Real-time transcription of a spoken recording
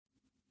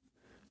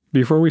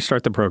Before we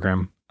start the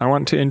program, I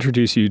want to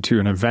introduce you to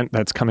an event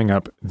that's coming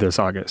up this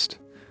August.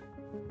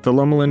 The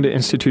Loma Linda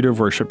Institute of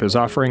Worship is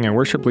offering a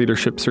worship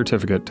leadership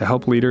certificate to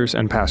help leaders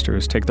and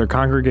pastors take their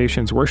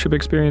congregation's worship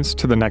experience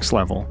to the next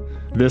level.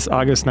 This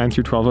August 9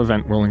 through 12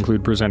 event will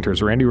include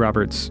presenters Randy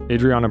Roberts,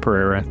 Adriana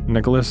Pereira,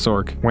 Nicholas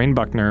Zork, Wayne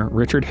Buckner,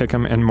 Richard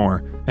Hickam, and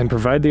more, and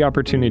provide the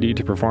opportunity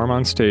to perform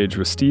on stage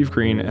with Steve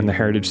Green and the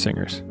Heritage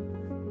Singers.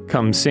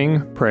 Come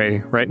sing, pray,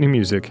 write new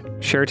music,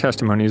 share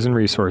testimonies and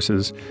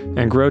resources,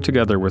 and grow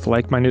together with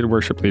like-minded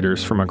worship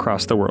leaders from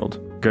across the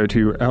world. Go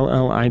to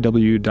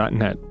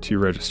lliw.net to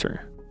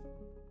register.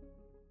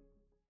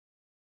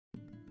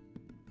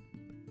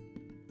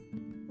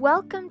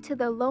 Welcome to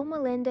the Loma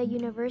Linda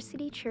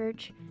University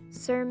Church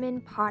Sermon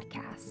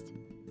Podcast.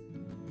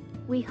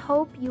 We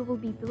hope you will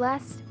be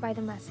blessed by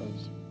the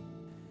message.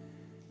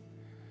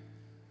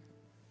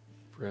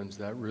 Friends,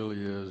 that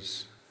really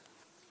is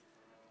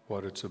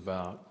what it's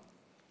about.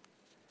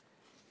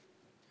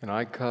 And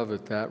I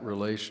covet that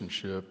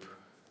relationship,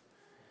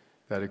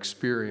 that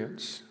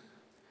experience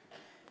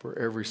for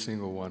every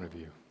single one of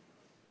you.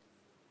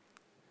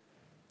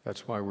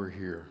 That's why we're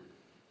here.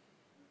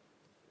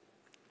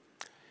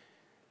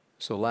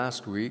 So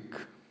last week,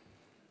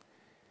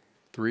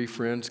 3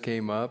 friends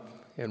came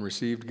up and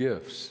received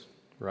gifts.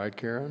 Right,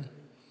 Karen?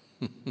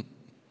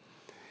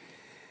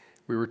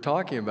 We were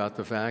talking about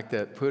the fact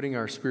that putting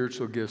our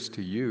spiritual gifts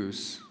to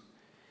use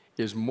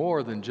is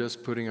more than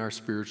just putting our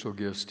spiritual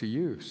gifts to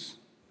use.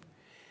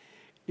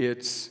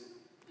 It's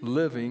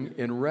living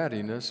in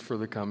readiness for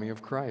the coming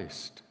of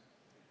Christ.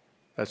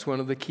 That's one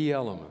of the key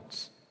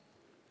elements.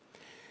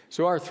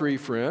 So our 3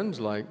 friends,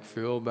 like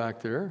Phil back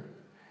there,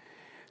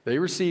 they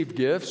received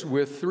gifts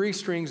with 3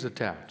 strings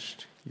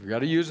attached. You've got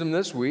to use them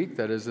this week,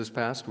 that is this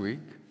past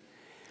week.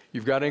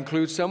 You've got to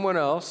include someone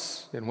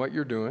else in what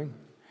you're doing,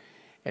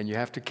 and you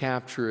have to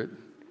capture it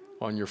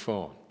on your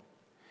phone.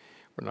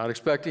 We're not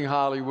expecting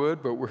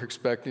Hollywood, but we're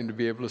expecting to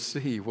be able to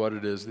see what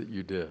it is that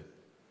you did.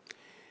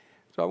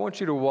 So I want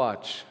you to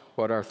watch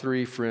what our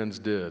 3 friends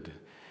did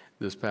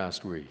this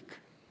past week.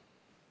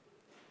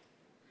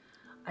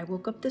 I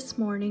woke up this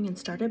morning and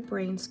started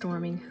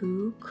brainstorming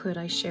who could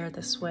I share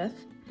this with.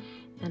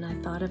 And I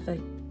thought of a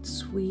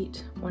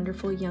sweet,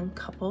 wonderful young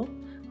couple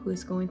who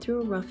is going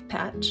through a rough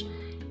patch.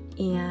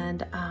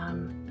 And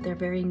they're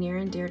very near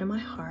and dear to my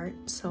heart.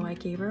 So I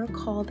gave her a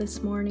call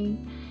this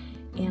morning.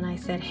 And I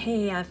said,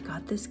 hey, I've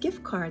got this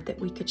gift card that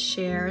we could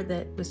share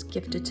that was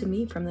gifted to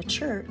me from the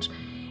church.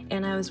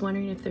 And I was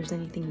wondering if there's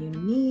anything you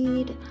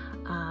need,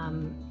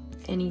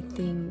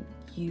 anything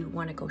you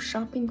want to go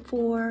shopping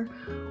for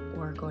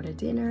or go to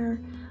dinner.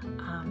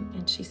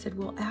 And she said,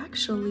 well,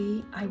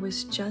 actually, I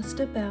was just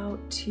about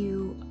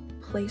to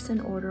place an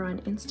order on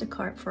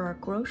Instacart for our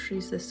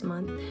groceries this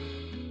month,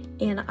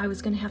 and I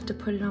was going to have to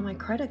put it on my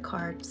credit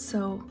card,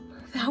 so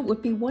that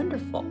would be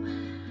wonderful.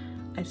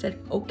 I said,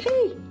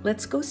 okay,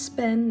 let's go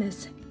spend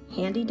this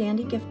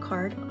handy-dandy gift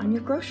card on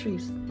your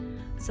groceries.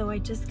 So I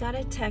just got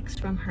a text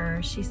from her.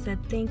 She said,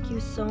 thank you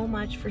so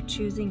much for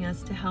choosing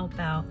us to help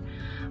out.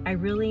 I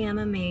really am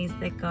amazed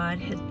that God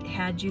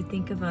had you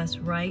think of us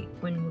right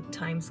when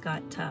times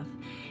got tough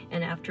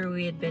and after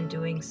we had been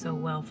doing so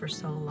well for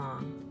so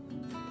long.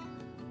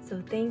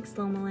 So thanks,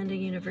 Loma Linda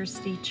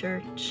University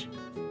Church.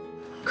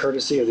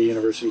 Courtesy of the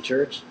University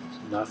Church,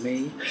 not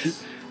me,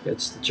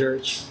 it's the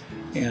church.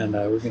 And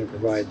we're going to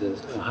provide the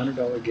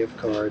 $100 gift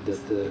card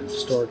that the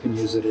store can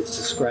use at its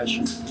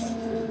discretion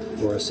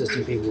for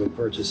assisting people with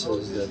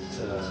purchases that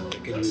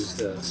can use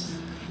the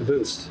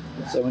boost.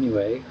 So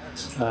anyway,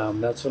 that's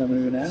what I'm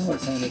going to do now.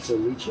 Let's hand it to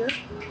Alicia.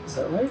 Is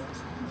that right?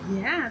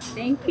 Yeah,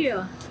 thank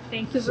you.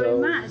 Thank you very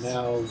much.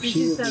 Now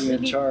she will be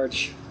in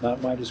charge,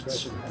 not my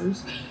discretion,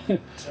 hers.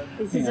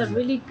 This is a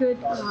really good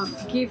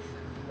gift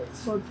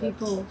for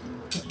people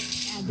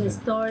at the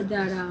store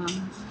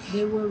that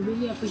they will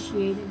really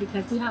appreciate it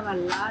because we have a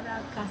lot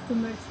of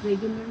customers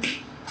regularly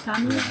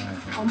coming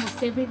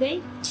almost every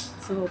day.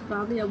 So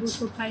probably I will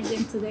surprise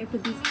them today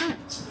with this card.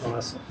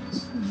 Awesome.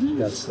 Mm-hmm.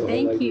 That's the whole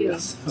Thank idea. you.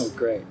 Oh,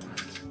 great.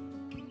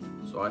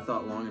 So I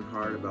thought long and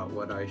hard about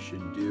what I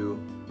should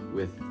do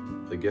with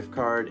the gift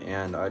card,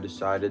 and I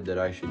decided that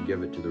I should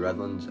give it to the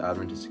Redlands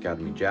Adventist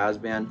Academy Jazz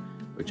Band,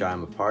 which I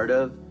am a part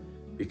of,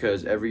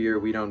 because every year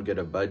we don't get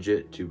a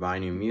budget to buy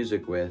new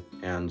music with,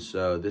 and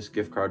so this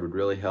gift card would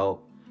really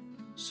help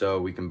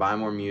so we can buy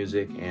more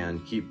music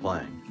and keep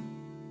playing.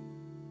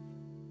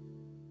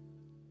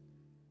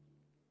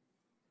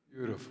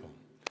 Beautiful.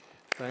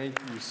 Thank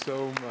you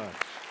so much.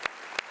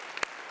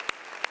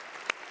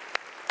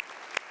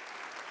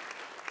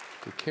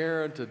 To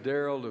Karen, to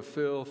Daryl, to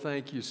Phil,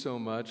 thank you so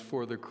much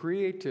for the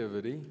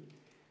creativity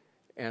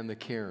and the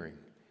caring.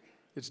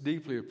 It's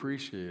deeply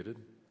appreciated.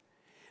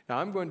 Now,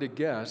 I'm going to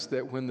guess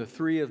that when the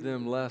 3 of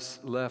them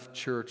left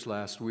church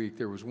last week,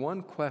 there was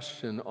one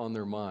question on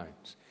their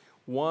minds.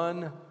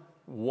 One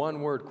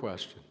word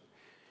question.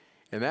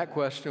 And that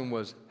question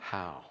was,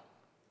 how?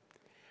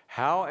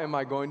 How am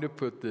I going to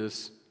put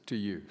this to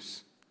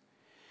use?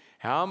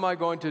 How am I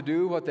going to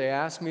do what they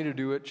asked me to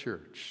do at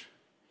church?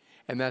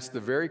 And that's the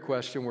very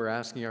question we're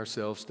asking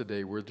ourselves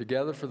today. We're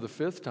together for the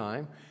 5th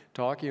time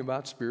talking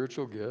about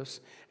spiritual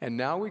gifts, and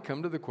now we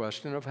come to the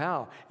question of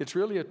how. It's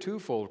really a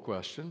twofold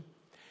question.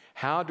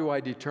 How do I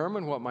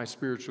determine what my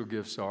spiritual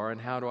gifts are, and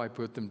how do I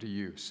put them to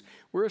use?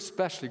 We're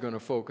especially going to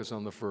focus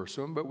on the first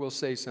one, but we'll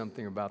say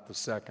something about the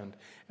second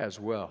as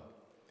well.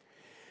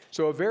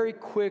 So a very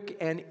quick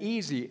and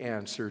easy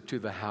answer to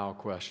the how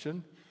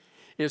question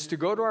is to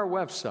go to our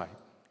website,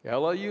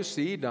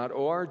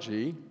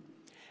 luc.org,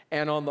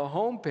 and on the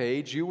home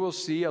page you will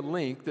see a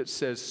link that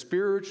says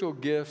Spiritual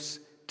Gifts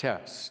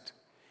Test.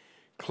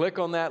 Click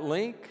on that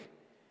link,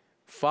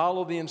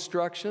 follow the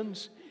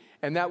instructions,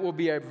 and that will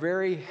be a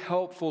very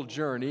helpful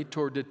journey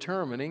toward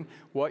determining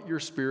what your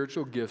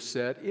spiritual gift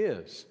set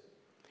is.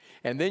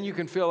 And then you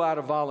can fill out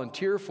a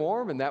volunteer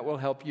form, and that will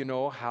help you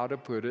know how to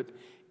put it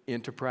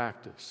into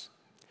practice.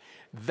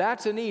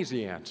 That's an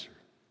easy answer.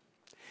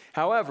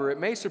 However,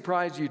 it may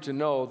surprise you to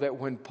know that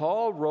when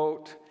Paul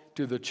wrote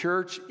to the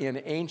church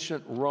in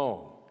ancient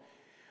Rome,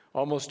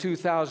 almost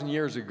 2,000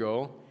 years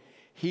ago,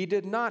 he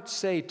did not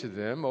say to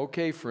them,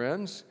 okay,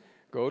 friends,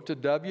 go to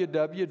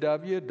www.luc.org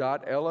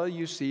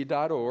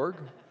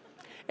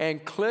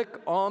and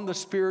click on the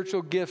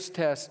Spiritual Gifts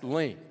Test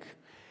link,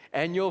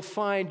 and you'll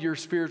find your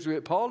spiritual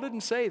gift. Paul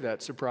didn't say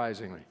that,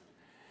 surprisingly.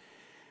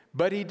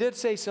 But he did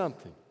say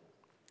something.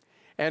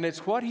 And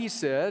it's what he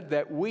said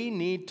that we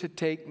need to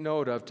take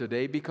note of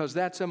today, because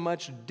that's a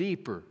much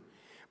deeper,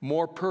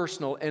 more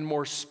personal, and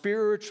more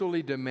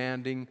spiritually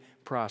demanding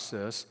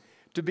process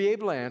to be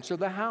able to answer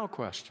the how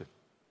question.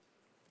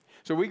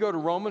 So we go to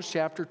Romans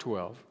chapter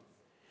 12.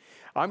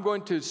 I'm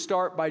going to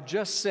start by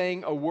just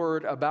saying a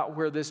word about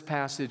where this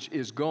passage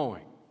is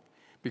going,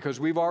 because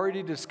we've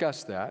already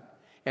discussed that,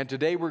 and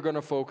today we're going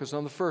to focus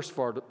on the first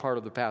part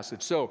of the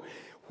passage. So,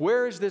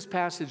 where is this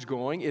passage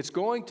going? It's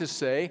going to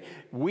say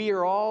we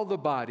are all the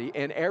body,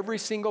 and every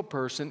single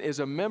person is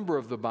a member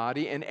of the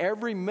body, and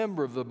every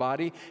member of the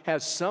body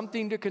has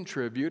something to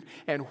contribute,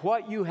 and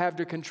what you have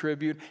to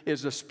contribute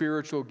is a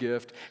spiritual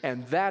gift,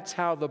 and that's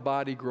how the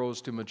body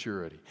grows to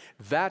maturity.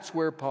 That's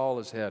where Paul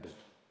is headed.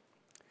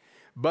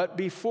 But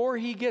before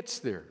he gets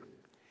there,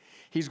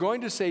 he's going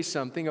to say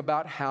something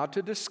about how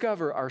to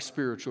discover our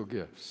spiritual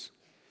gifts.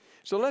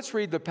 So let's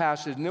read the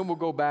passage, and then we'll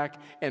go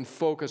back and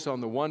focus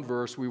on the one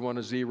verse we want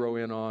to zero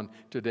in on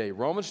today.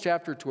 Romans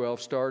chapter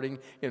 12, starting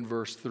in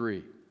verse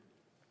 3.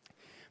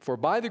 For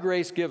by the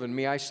grace given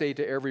me, I say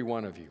to every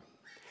one of you,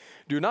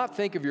 do not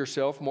think of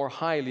yourself more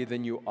highly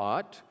than you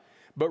ought,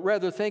 but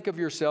rather think of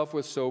yourself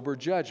with sober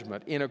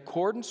judgment, in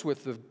accordance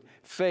with the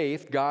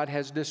faith God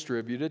has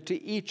distributed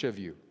to each of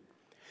you.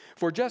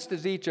 For just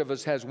as each of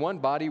us has one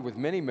body with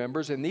many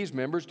members, and these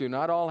members do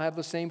not all have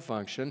the same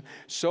function,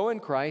 so in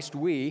Christ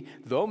we,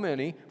 though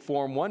many,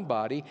 form one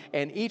body,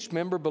 and each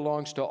member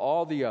belongs to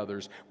all the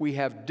others. We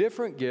have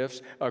different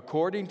gifts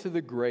according to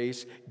the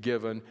grace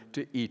given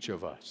to each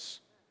of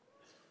us.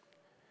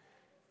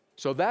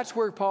 So that's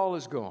where Paul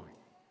is going.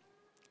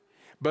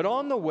 But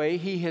on the way,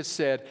 he has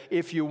said,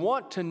 if you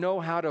want to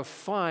know how to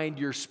find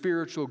your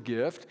spiritual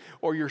gift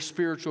or your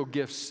spiritual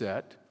gift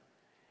set,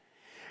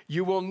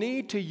 you will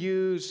need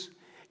to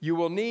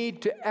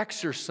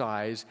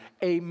exercise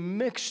a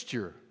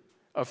mixture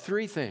of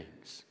three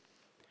things: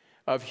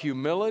 of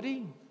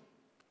humility,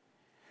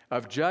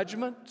 of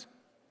judgment,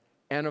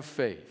 and of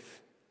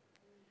faith.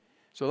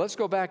 So let's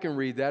go back and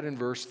read that in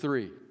verse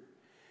 3.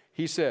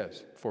 He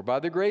says, for by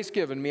the grace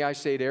given me, I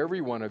say to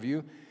every one of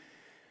you,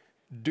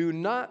 do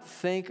not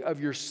think of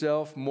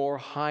yourself more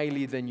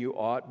highly than you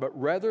ought, but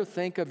rather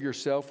think of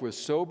yourself with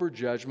sober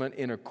judgment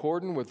in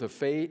accordance with the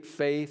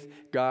faith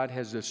God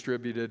has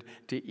distributed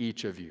to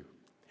each of you.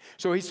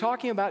 So he's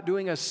talking about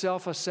doing a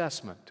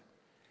self-assessment.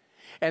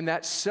 And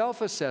that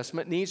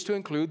self-assessment needs to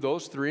include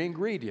those three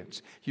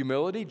ingredients: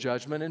 humility,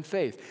 judgment, and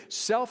faith.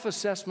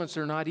 Self-assessments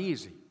are not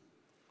easy.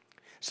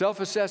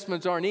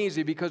 Self-assessments aren't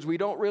easy because we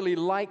don't really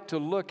like to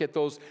look at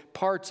those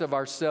parts of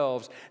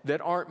ourselves that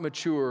aren't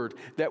matured,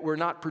 that we're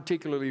not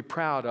particularly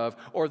proud of,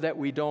 or that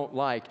we don't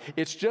like.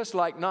 It's just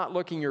like not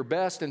looking your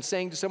best and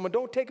saying to someone,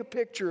 don't take a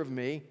picture of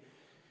me.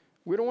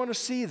 We don't want to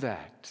see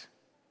that.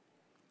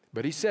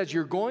 But he says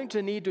you're going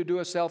to need to do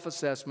a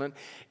self-assessment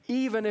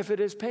even if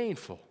it is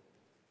painful.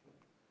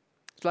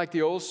 It's like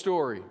the old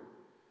story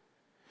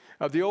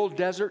of the old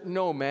desert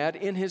nomad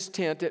in his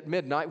tent at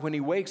midnight when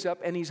he wakes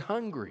up and he's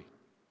hungry.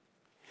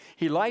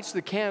 He lights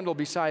the candle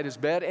beside his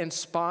bed and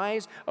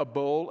spies a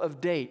bowl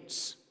of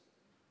dates.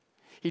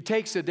 He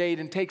takes a date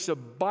and takes a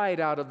bite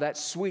out of that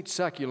sweet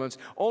succulence,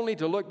 only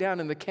to look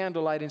down in the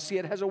candlelight and see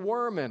it has a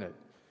worm in it.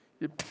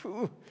 He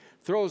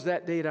throws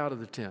that date out of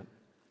the tent.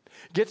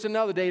 Gets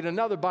another date,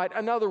 another bite,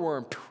 another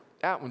worm.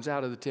 That one's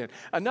out of the tent.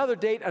 Another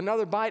date,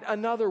 another bite,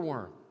 another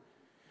worm.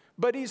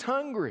 But he's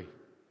hungry.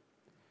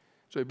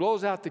 So he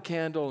blows out the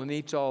candle and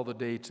eats all the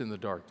dates in the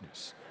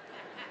darkness.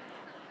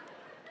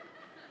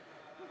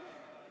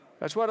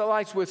 That's what it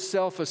likes with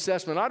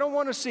self-assessment. I don't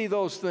want to see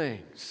those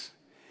things.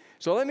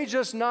 So let me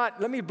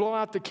blow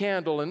out the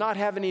candle and not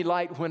have any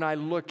light when I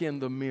look in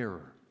the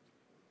mirror.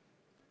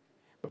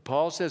 But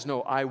Paul says,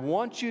 no, I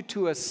want you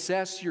to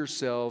assess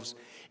yourselves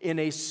in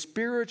a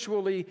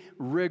spiritually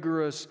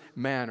rigorous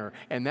manner.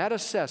 And that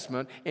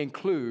assessment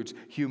includes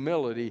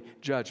humility,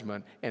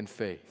 judgment, and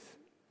faith.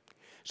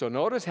 So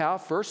notice how,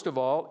 first of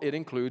all, it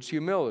includes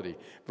humility.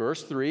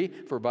 Verse 3,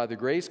 for by the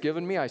grace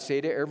given me, I say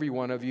to every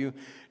one of you,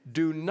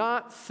 do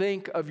not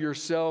think of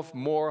yourself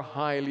more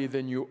highly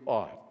than you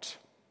ought.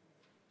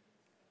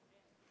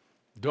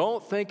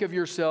 Don't think of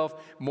yourself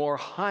more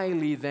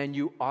highly than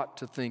you ought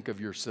to think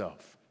of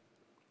yourself.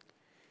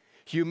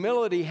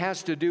 Humility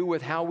has to do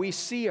with how we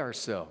see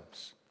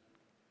ourselves,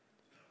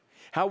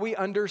 how we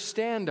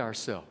understand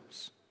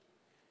ourselves.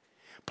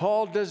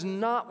 Paul does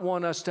not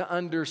want us to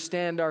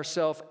understand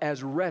ourselves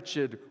as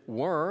wretched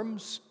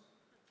worms.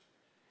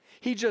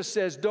 He just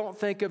says, don't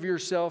think of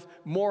yourself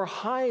more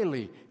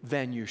highly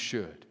than you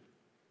should.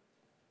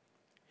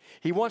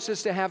 He wants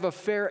us to have a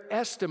fair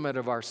estimate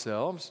of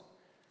ourselves,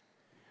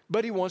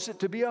 but he wants it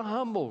to be a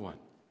humble one.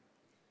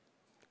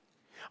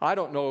 I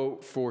don't know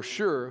for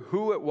sure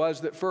who it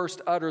was that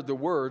first uttered the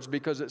words,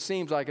 because it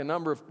seems like a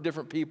number of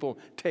different people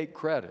take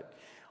credit.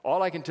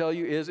 All I can tell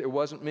you is it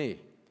wasn't me.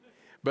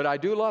 But I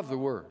do love the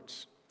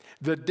words.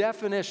 The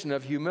definition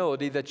of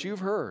humility that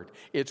you've heard,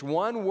 it's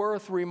one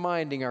worth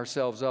reminding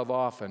ourselves of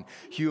often.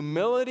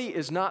 Humility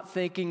is not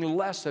thinking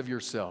less of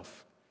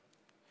yourself.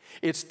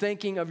 It's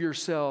thinking of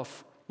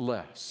yourself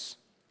less.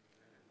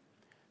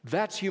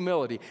 That's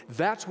humility.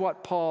 That's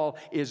what Paul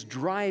is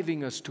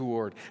driving us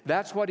toward.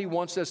 That's what he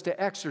wants us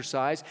to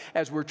exercise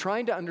as we're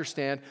trying to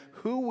understand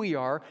who we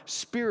are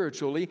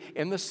spiritually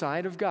in the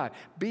sight of God.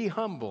 Be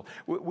humble.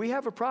 We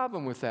have a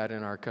problem with that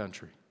in our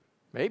country.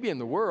 Maybe in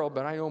the world,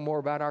 but I know more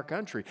about our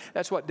country.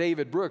 That's what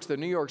David Brooks, the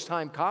New York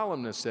Times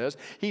columnist, says.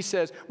 He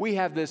says, we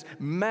have this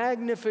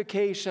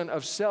magnification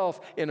of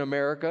self in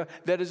America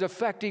that is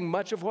affecting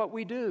much of what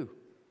we do.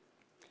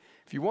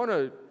 If you want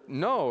to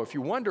know, if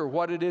you wonder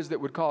what it is that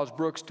would cause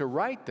Brooks to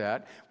write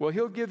that, well,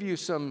 he'll give you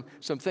some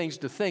things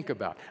to think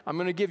about. I'm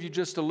going to give you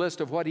just a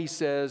list of what he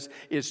says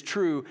is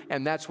true,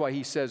 and that's why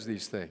he says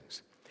these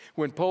things.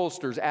 When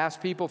pollsters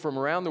ask people from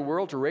around the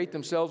world to rate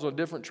themselves on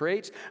different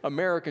traits,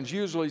 Americans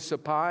usually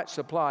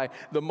supply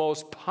the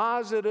most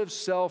positive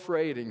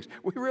self-ratings.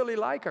 We really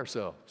like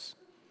ourselves.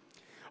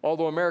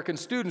 Although American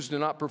students do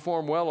not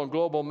perform well on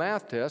global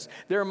math tests,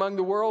 they're among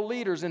the world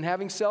leaders in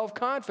having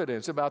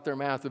self-confidence about their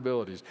math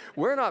abilities.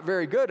 We're not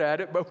very good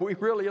at it, but we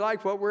really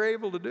like what we're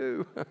able to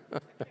do.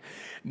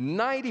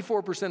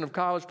 94% of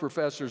college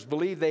professors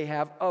believe they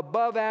have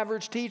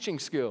above-average teaching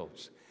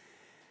skills.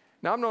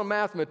 Now, I'm no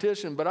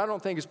mathematician, but I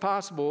don't think it's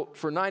possible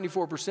for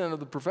 94%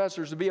 of the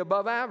professors to be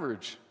above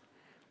average.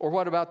 Or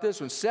what about this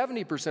one?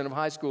 70% of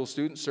high school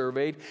students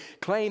surveyed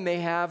claim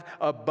they have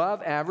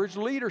above average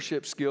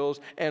leadership skills,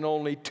 and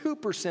only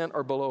 2%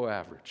 are below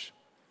average.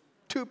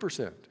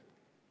 2%. A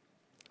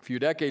few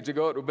decades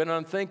ago, it would have been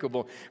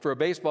unthinkable for a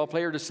baseball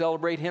player to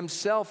celebrate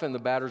himself in the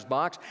batter's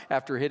box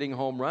after hitting a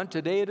home run.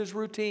 Today, it is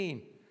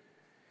routine.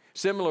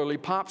 Similarly,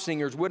 pop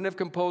singers wouldn't have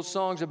composed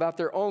songs about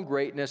their own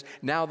greatness.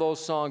 Now those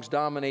songs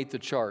dominate the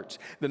charts.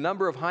 The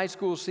number of high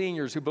school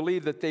seniors who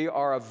believe that they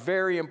are a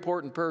very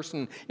important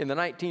person in the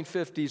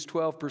 1950s,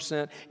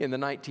 12%, in the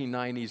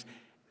 1990s,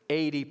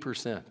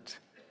 80%.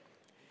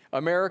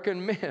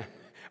 American men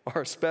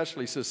are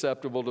especially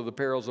susceptible to the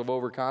perils of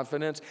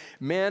overconfidence.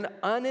 Men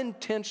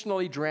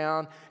unintentionally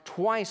drown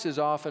twice as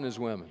often as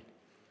women,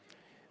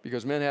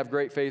 because men have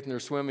great faith in their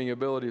swimming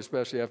ability,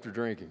 especially after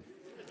drinking.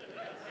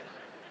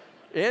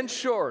 In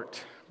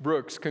short,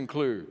 Brooks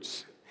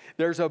concludes,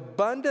 there's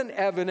abundant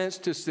evidence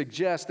to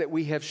suggest that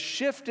we have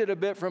shifted a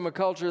bit from a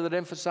culture that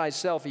emphasized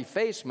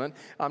self-effacement,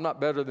 I'm not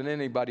better than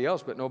anybody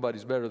else, but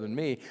nobody's better than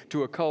me,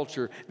 to a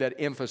culture that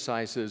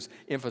emphasizes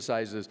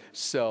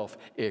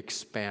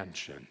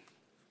self-expansion.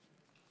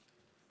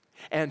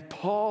 And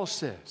Paul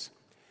says,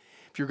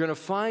 if you're going to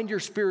find your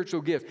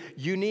spiritual gift,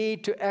 you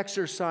need to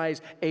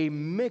exercise a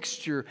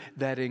mixture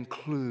that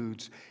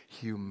includes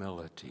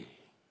humility.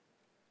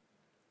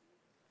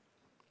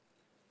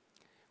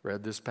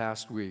 Read this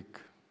past week.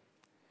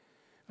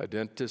 A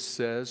dentist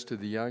says to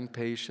the young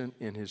patient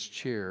in his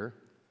chair,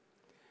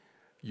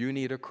 "You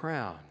need a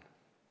crown."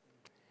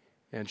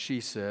 And she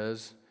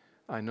says,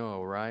 "I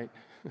know, right?"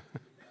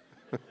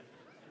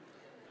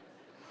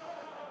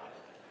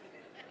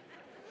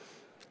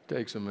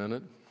 Takes a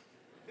minute.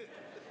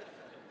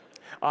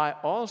 I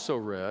also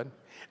read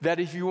that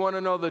if you want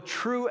to know the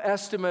true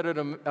estimate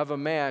of a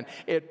man,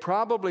 it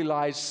probably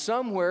lies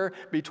somewhere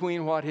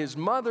between what his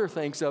mother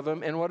thinks of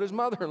him and what his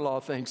mother-in-law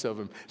thinks of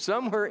him.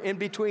 Somewhere in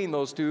between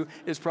those two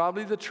is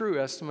probably the true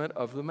estimate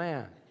of the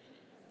man.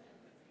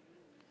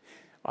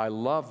 I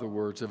love the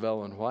words of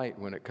Ellen White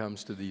when it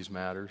comes to these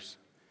matters.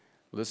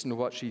 Listen to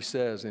what she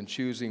says. In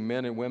choosing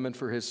men and women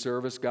for his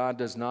service, God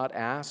does not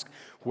ask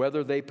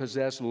whether they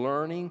possess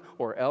learning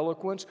or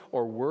eloquence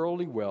or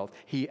worldly wealth.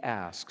 He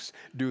asks,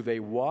 do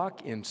they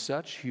walk in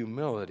such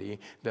humility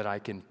that I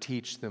can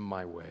teach them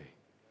my way?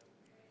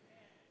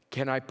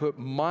 Can I put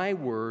my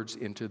words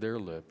into their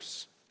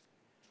lips?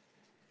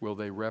 Will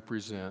they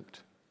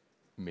represent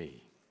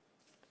me?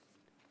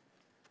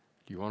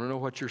 Do you want to know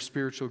what your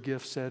spiritual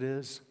gift set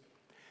is?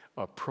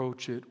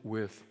 Approach it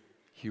with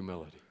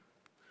humility.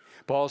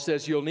 Paul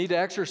says you'll need to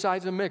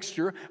exercise a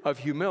mixture of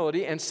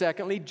humility and,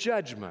 secondly,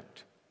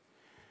 judgment.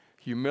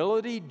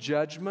 Humility,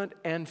 judgment,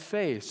 and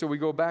faith. So we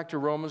go back to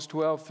Romans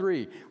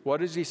 12:3. What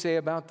does he say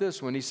about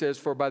this one? He says,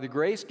 "For by the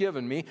grace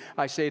given me,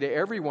 I say to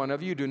every one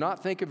of you, do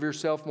not think of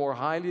yourself more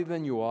highly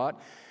than you ought,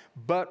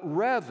 but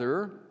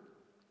rather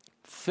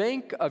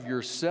think of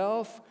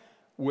yourself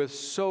with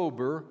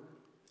sober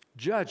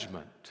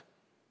judgment."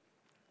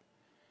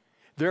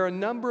 There are a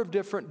number of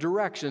different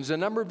directions, a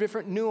number of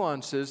different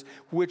nuances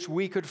which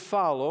we could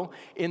follow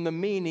in the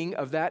meaning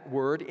of that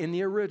word in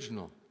the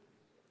original.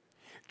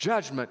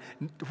 Judgment,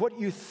 what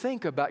you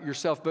think about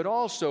yourself, but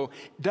also,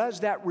 does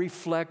that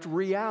reflect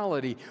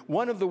reality?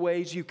 One of the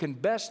ways you can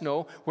best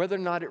know whether or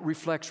not it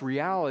reflects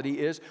reality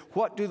is,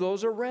 what do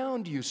those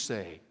around you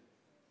say?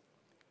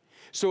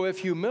 So if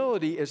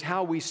humility is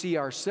how we see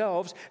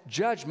ourselves,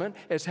 judgment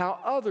is how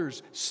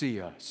others see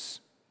us.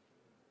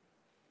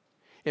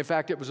 In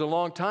fact, it was a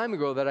long time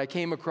ago that I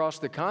came across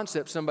the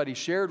concept somebody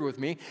shared with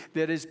me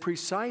that is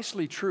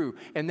precisely true,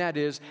 and that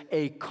is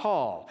a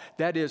call.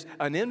 That is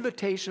an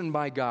invitation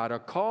by God, a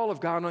call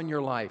of God on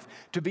your life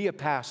to be a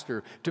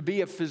pastor, to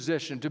be a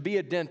physician, to be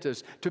a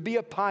dentist, to be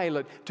a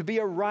pilot, to be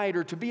a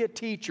writer, to be a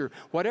teacher.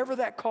 Whatever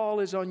that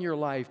call is on your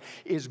life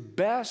is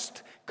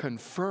best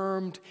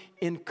confirmed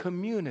in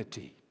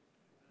community.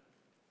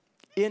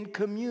 In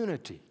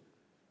community.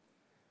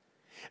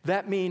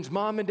 That means,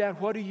 Mom and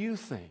Dad, what do you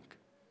think?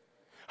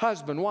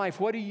 Husband, wife,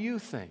 what do you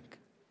think?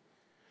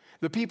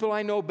 The people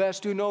I know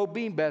best who know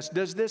me best,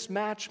 does this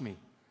match me?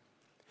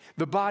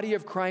 The body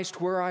of Christ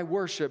where I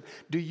worship,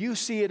 do you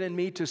see it in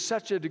me to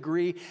such a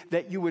degree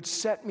that you would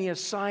set me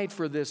aside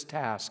for this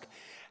task?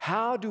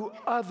 How do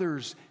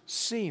others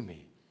see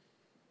me?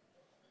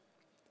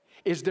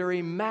 Is there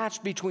a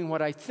match between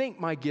what I think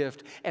my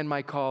gift and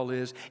my call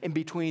is, and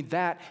between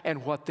that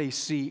and what they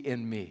see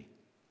in me?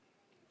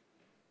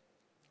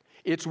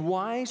 It's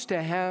wise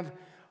to have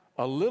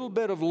a little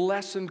bit of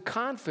lessened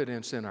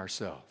confidence in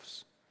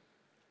ourselves.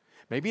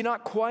 Maybe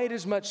not quite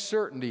as much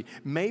certainty.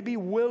 Maybe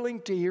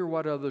willing to hear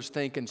what others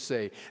think and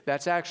say.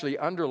 That's actually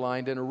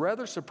underlined in a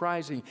rather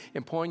surprising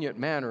and poignant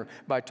manner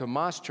by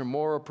Tomas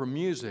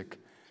Chamorro-Premuzic,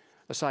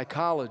 a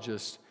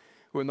psychologist,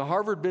 who in the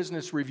Harvard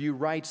Business Review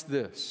writes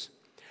this: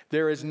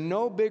 "There is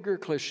no bigger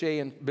cliche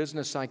in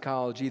business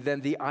psychology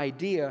than the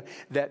idea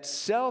that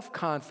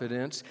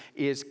self-confidence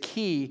is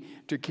key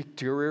to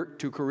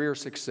career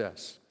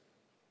success.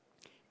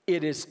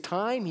 It is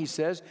time," he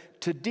says,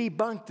 "to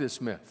debunk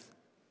this myth.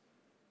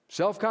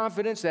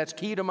 Self-confidence, that's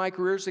key to my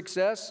career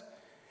success."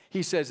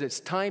 He says it's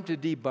time to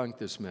debunk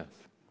this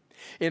myth.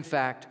 In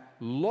fact,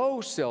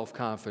 low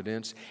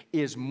self-confidence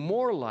is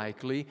more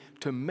likely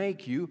to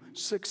make you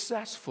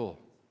successful.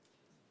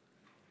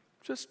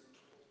 Just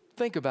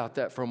think about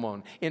that for a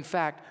moment. In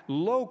fact,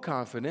 low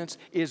confidence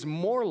is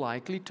more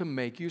likely to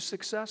make you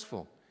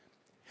successful.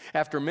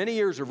 After many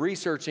years of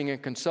researching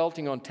and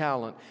consulting on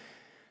talent,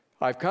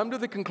 I've come to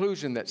the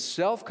conclusion that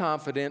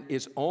self-confidence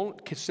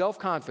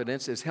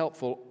is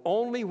helpful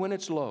only when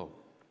it's low.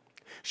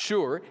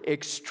 Sure,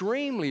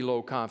 extremely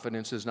low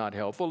confidence is not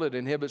helpful. It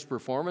inhibits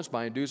performance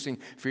by inducing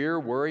fear,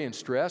 worry, and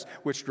stress,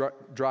 which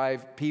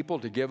drive people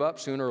to give up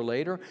sooner or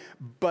later.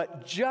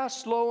 But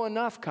just low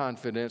enough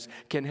confidence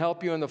can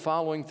help you in the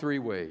following three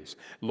ways.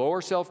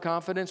 Lower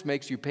self-confidence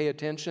makes you pay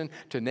attention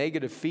to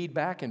negative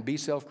feedback and be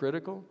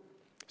self-critical.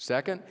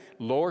 Second,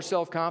 lower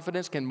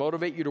self-confidence can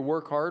motivate you to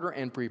work harder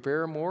and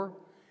prepare more.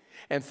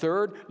 And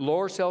third,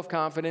 lower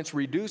self-confidence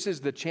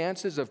reduces the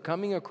chances of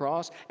coming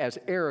across as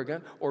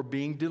arrogant or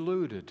being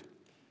deluded.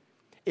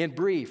 In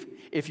brief,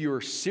 if you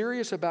are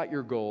serious about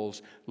your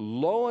goals,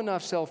 low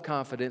enough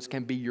self-confidence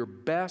can be your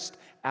best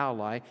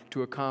ally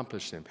to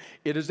accomplish them.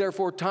 It is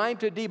therefore time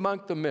to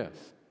debunk the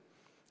myth.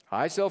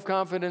 High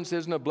self-confidence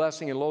isn't a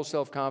blessing and low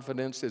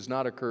self-confidence is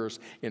not a curse.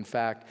 In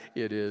fact,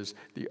 it is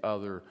the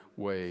other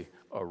way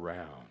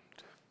around.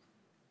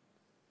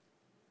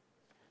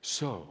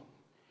 So,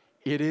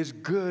 it is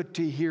good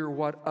to hear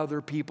what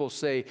other people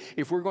say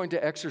if we're going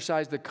to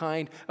exercise the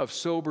kind of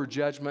sober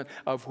judgment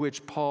of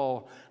which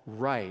Paul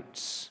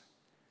writes.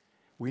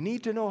 We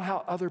need to know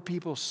how other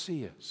people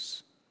see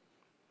us.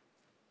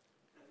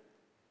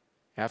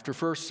 After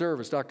first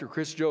service, Dr.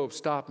 Chris Job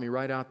stopped me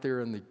right out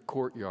there in the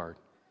courtyard.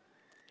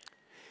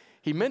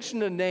 He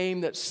mentioned a name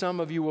that some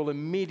of you will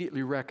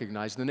immediately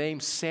recognize, the name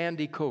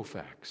Sandy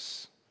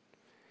Koufax,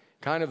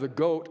 kind of the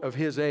GOAT of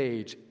his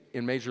age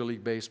in Major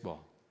League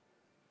Baseball.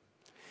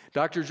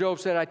 Dr. Job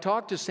said, I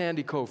talked to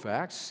Sandy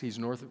Koufax.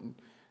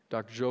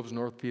 Dr. Job's an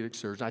orthopedic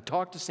surgeon. I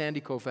talked to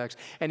Sandy Koufax,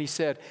 and he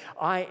said,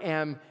 I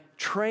am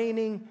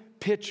training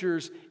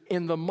pitchers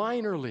in the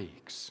minor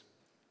leagues.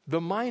 The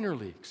minor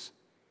leagues.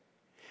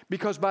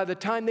 Because by the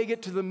time they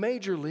get to the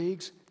major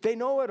leagues, they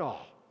know it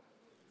all.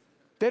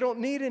 They don't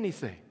need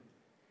anything.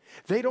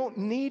 They don't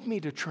need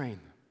me to train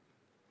them.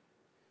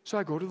 So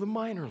I go to the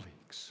minor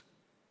leagues.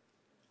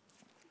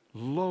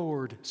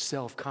 Lowered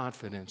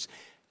self-confidence,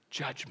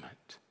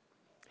 judgment.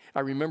 I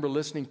remember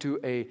listening to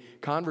a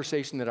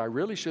conversation that I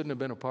really shouldn't have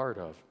been a part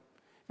of,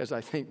 as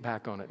I think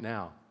back on it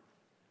now.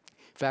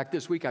 In fact,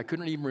 this week I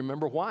couldn't even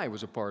remember why I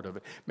was a part of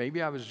it.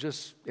 Maybe I was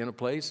just in a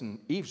place and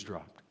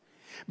eavesdropped.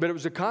 But it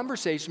was a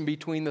conversation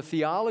between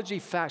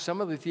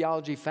some of the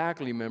theology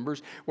faculty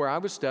members where I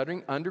was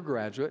studying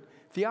undergraduate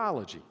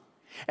theology.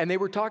 And they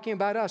were talking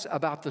about us,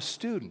 about the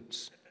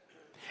students.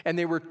 And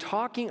they were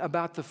talking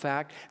about the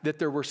fact that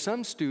there were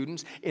some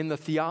students in the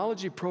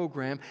theology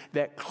program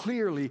that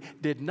clearly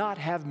did not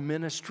have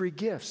ministry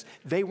gifts.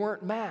 They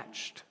weren't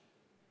matched.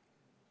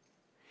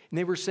 And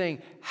they were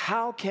saying,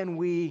 how can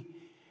we,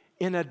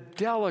 in a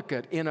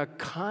delicate, in a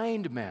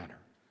kind manner,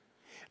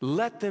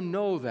 let them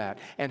know that?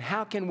 And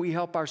how can we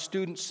help our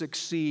students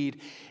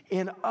succeed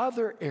in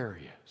other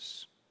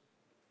areas?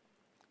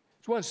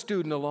 There's one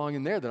student along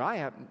in there that I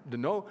happen to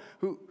know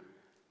who...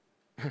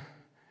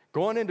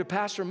 Going into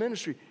pastoral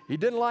ministry, he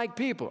didn't like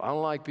people. I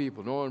don't like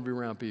people. Don't want to be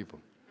around people.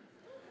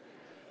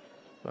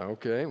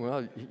 Okay,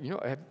 well,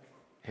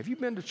 have you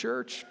been to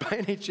church by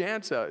any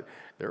chance? There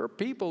are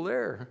people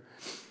there.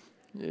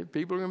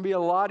 People are going to be a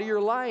lot of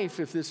your life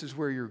if this is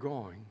where you're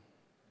going.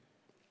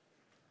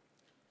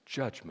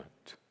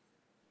 Judgment.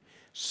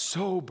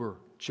 Sober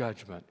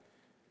judgment,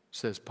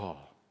 says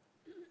Paul.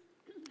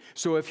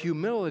 So if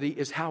humility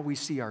is how we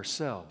see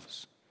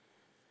ourselves,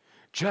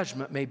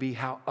 judgment may be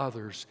how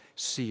others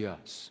see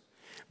us.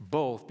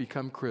 Both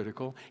become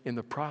critical in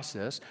the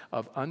process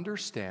of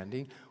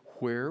understanding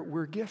where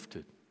we're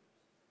gifted.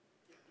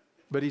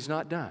 But he's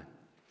not done.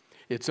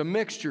 It's a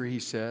mixture, he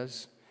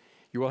says.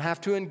 You will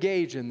have to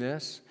engage in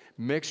this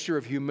mixture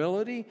of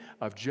humility,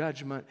 of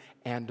judgment,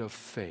 and of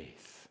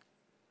faith.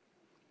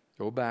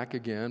 Go back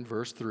again,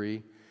 verse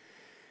 3.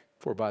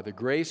 For by the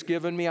grace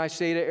given me, I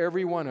say to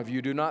every one of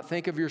you, do not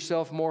think of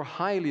yourself more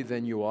highly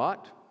than you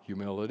ought,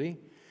 humility,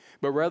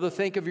 but rather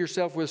think of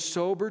yourself with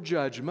sober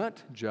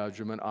judgment,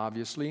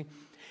 obviously,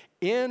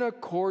 in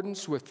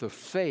accordance with the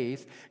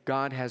faith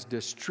God has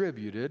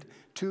distributed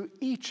to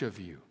each of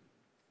you.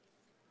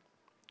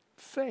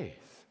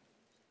 Faith.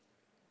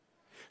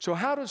 So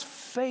how does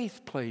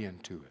faith play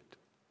into it?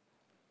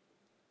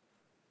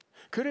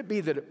 Could it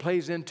be that it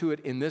plays into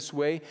it in this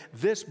way?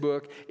 This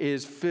book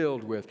is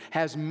filled with,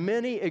 has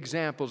many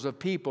examples of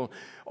people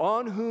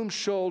on whom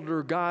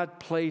shoulder God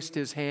placed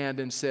his hand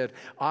and said,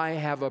 I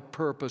have a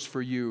purpose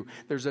for you.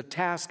 There's a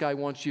task I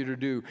want you to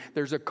do.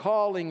 There's a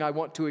calling I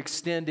want to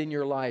extend in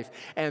your life.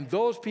 And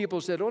those people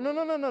said, oh,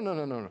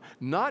 no,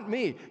 not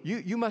me.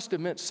 You must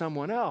have meant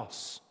someone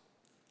else.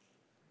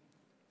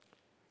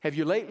 Have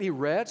you lately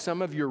read?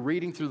 Some of you are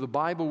reading through the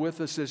Bible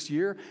with us this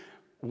year.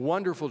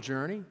 Wonderful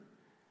journey.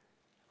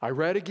 I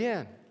read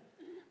again.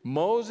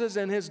 Moses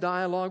and his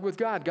dialogue with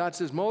God. God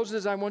says,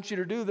 Moses, I want you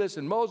to do this.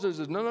 And Moses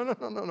says, no,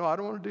 I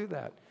don't want to do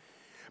that.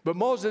 But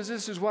Moses,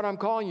 this is what I'm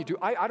calling you to.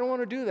 I don't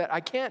want to do that.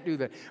 I can't do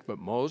that. But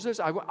Moses,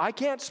 I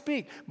can't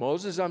speak.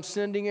 Moses, I'm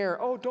sending Aaron.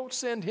 Oh, don't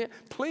send him.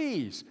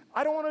 Please,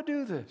 I don't want to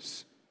do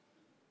this.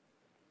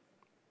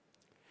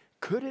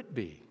 Could it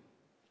be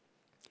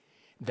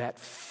that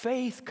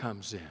faith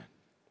comes in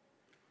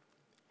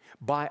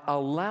by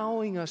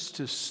allowing us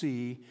to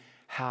see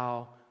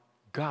how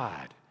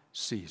God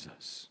sees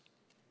us?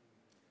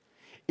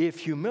 If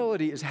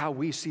humility is how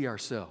we see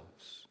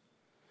ourselves,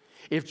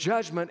 if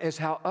judgment is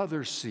how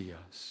others see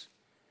us,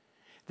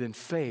 then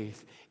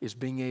faith is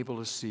being able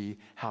to see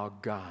how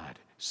God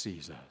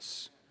sees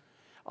us.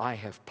 I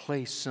have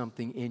placed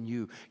something in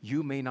you.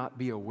 You may not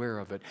be aware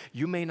of it.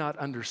 You may not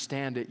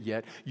understand it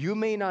yet. You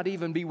may not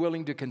even be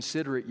willing to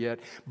consider it yet.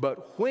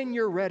 But when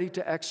you're ready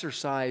to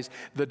exercise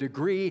the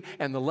degree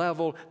and the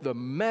level, the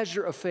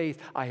measure of faith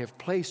I have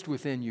placed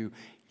within you,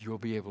 you'll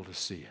be able to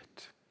see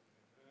it.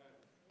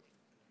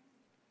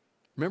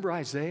 Remember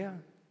Isaiah?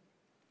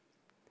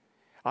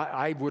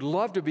 I would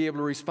love to be able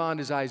to respond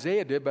as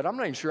Isaiah did, but I'm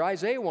not even sure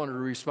Isaiah wanted to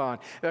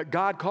respond.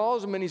 God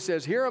calls him and he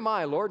says, here am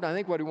I, Lord. And I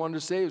think what he wanted to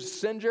say was,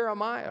 send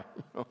Jeremiah.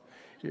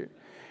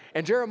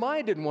 And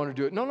Jeremiah didn't want to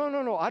do it.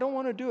 No, I don't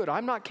want to do it.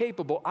 I'm not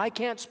capable. I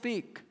can't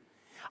speak.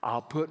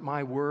 I'll put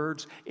my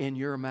words in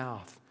your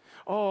mouth.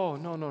 Oh,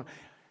 no.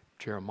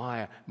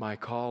 Jeremiah, my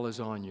call is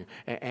on you.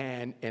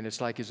 And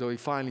it's like as though he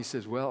finally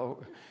says,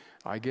 well,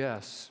 I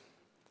guess.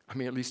 I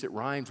mean, at least it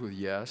rhymes with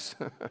yes.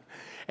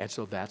 And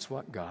so that's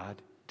what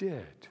God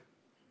did.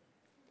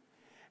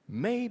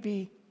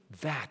 Maybe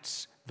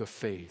that's the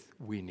faith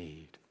we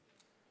need.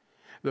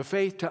 The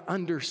faith to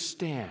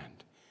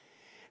understand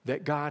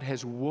that God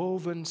has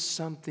woven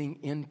something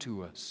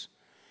into us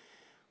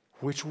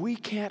which we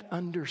can't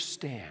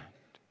understand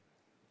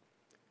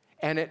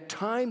and at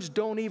times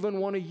don't even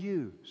want to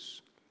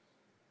use.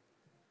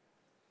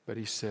 But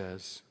he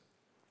says,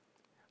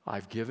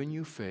 I've given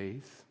you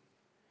faith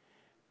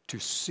to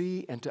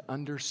see and to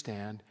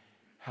understand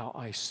how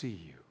I see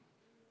you.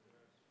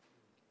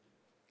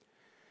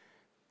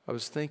 I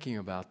was thinking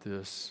about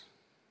this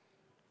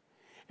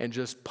and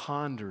just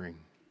pondering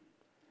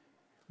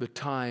the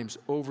times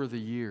over the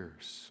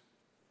years,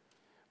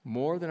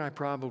 more than I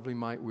probably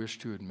might wish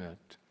to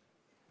admit.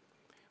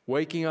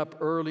 Waking up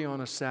early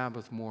on a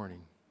Sabbath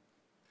morning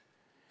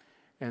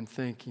and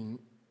thinking,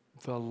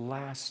 the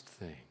last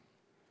thing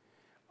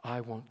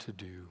I want to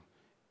do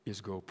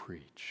is go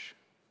preach.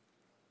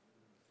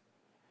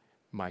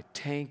 My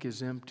tank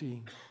is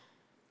empty.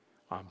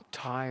 I'm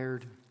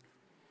tired.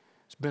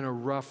 It's been a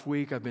rough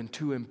week. I've been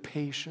too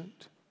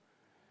impatient.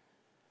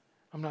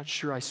 I'm not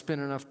sure I spent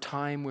enough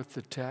time with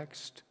the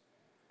text.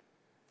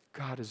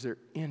 God, is there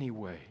any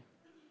way?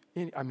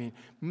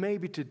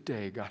 Maybe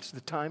today, God, it's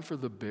the time for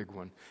the big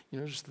one.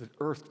 Just the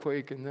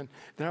earthquake, and then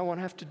I won't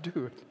have to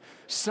do it.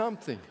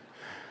 Something.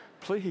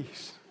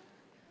 Please.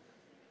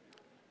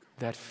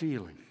 That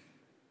feeling.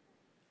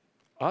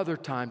 Other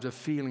times of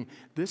feeling,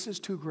 this is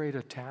too great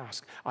a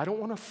task. I don't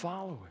want to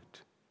follow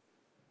it.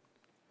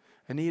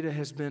 Anita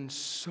has been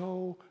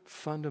so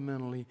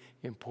fundamentally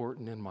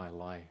important in my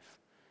life.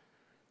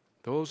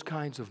 Those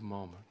kinds of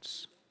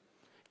moments.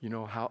 You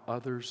know how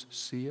others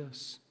see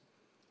us?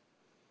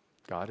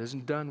 God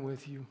isn't done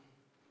with you.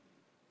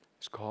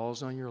 His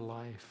call's on your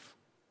life.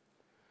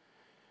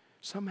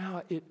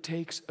 Somehow it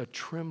takes a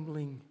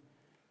trembling,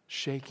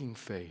 shaking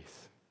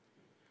faith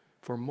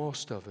for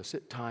most of us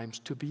at times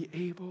to be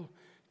able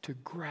to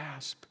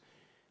grasp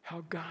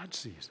how God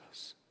sees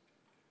us.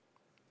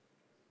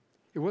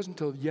 It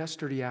wasn't until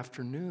yesterday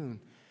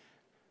afternoon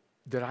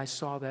that I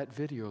saw that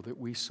video that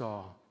we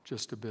saw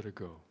just a bit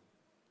ago.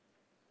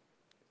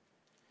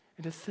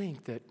 And to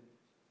think that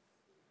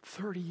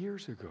 30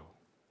 years ago,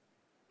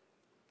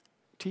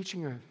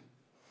 teaching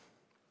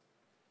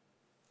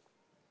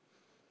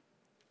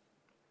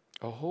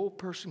a whole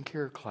person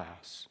care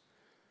class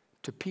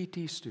to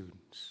PT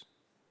students,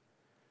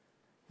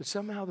 that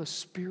somehow the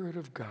Spirit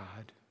of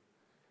God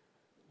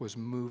was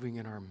moving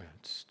in our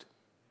midst.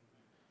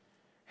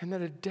 And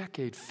that a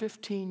decade,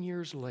 15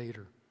 years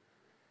later,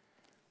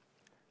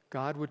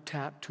 God would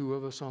tap two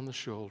of us on the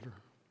shoulder.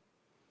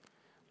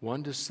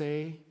 One to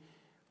say,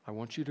 I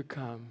want you to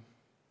come.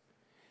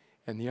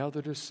 And the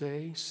other to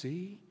say,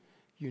 see,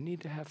 you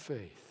need to have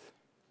faith.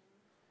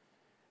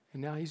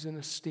 And now he's an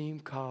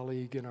esteemed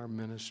colleague in our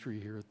ministry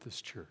here at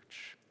this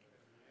church.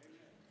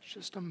 It's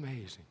just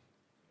amazing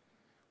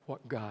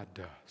what God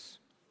does.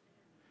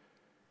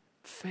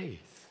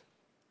 Faith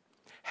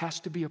has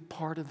to be a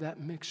part of that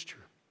mixture.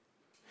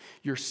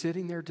 You're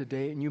sitting there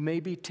today and you may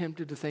be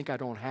tempted to think, I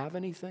don't have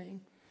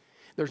anything.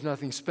 There's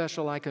nothing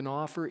special I can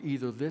offer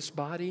either this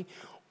body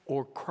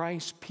or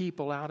Christ's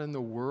people out in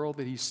the world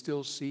that he's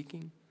still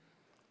seeking.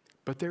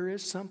 But there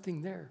is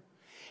something there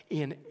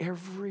in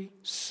every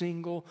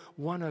single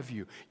one of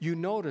you. You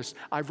notice,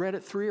 I've read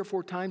it 3 or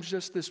 4 times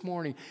just this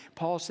morning.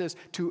 Paul says,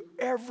 to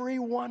every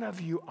one of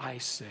you I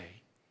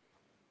say.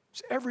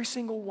 It's every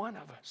single one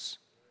of us.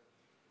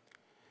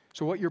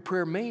 So what your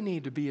prayer may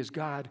need to be is,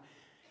 God,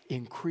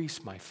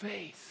 increase my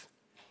faith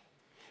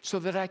so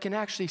that I can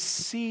actually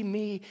see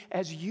me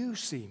as you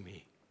see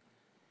me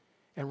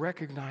and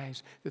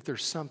recognize that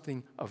there's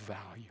something of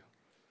value,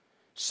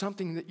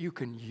 something that you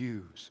can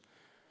use.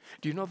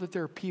 Do you know that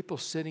there are people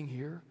sitting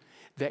here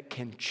that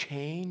can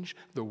change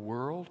the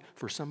world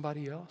for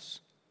somebody else?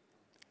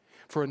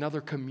 For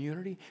another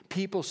community?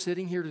 People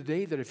sitting here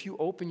today that if you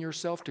open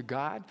yourself to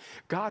God,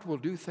 God will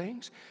do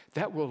things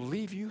that will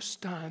leave you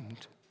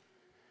stunned,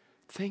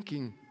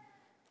 thinking,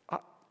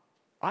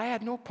 I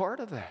had no part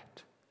of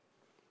that.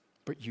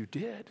 But you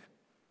did.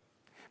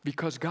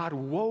 Because God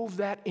wove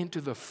that into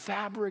the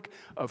fabric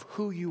of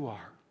who you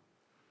are.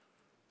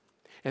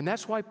 And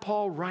that's why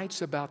Paul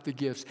writes about the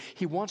gifts.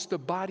 He wants the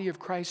body of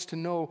Christ to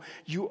know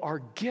you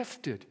are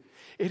gifted.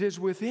 It is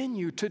within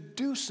you to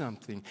do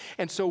something.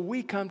 And so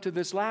we come to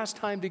this last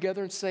time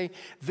together and say,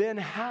 then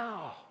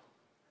how?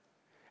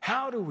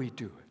 How do we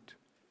do it?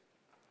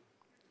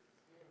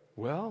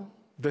 Well,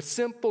 the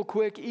simple,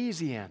 quick,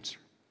 easy answer.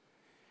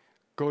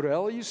 Go to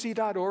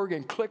luc.org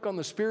and click on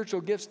the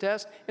spiritual gifts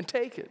test and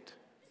take it.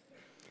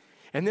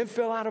 And then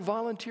fill out a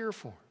volunteer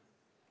form.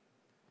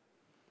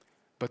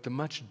 But the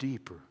much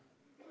deeper,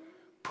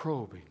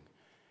 probing,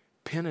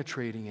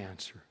 penetrating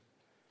answer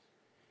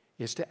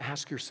is to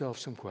ask yourself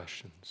some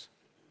questions.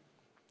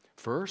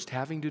 First,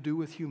 having to do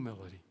with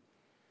humility.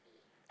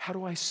 How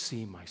do I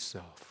see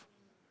myself?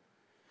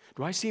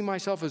 Do I see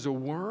myself as a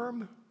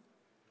worm?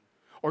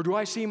 Or do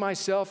I see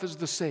myself as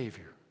the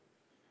Savior?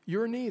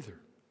 You're neither.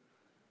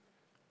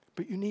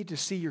 But you need to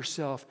see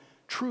yourself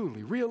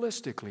truly,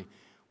 realistically,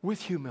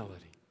 with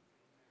humility.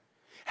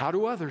 How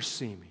do others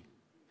see me?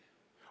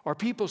 Are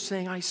people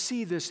saying, I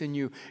see this in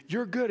you,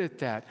 you're good at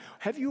that?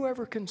 Have you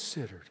ever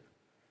considered,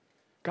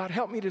 God,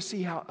 help me to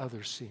see how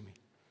others see me?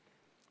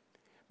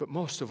 But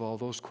most of all,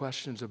 those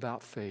questions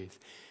about faith.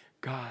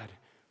 God,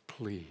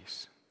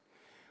 please,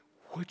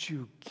 would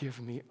you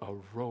give me a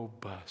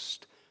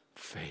robust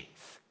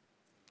faith?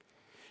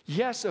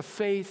 Yes, a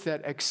faith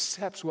that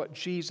accepts what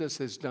Jesus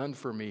has done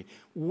for me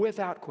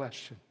without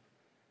question.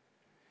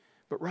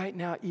 But right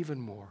now, even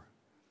more,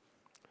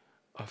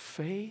 a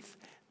faith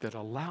that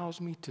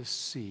allows me to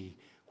see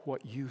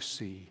what you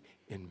see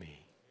in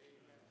me.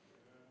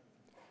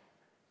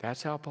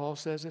 That's how Paul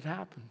says it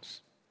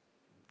happens.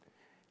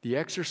 The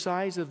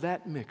exercise of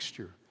that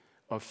mixture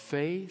of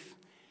faith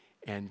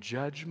and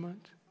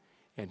judgment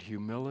and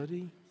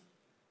humility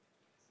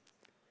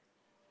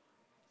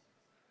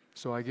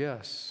So I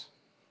guess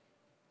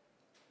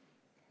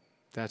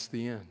that's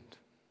the end.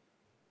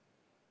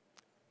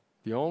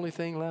 The only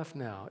thing left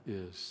now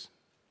is,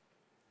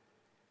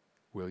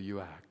 will you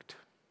act?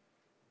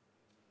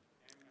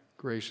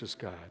 Gracious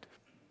God,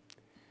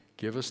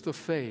 give us the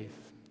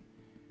faith,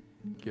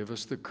 give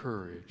us the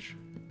courage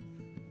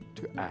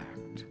to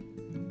act.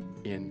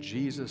 In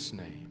Jesus'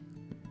 name,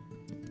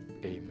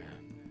 amen.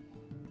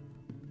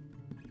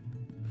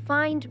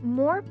 Find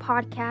more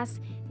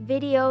podcasts,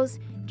 videos,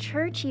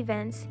 church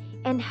events,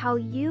 and how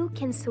you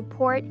can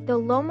support the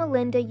Loma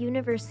Linda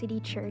University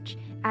Church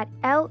at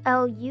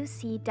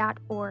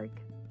lluc.org.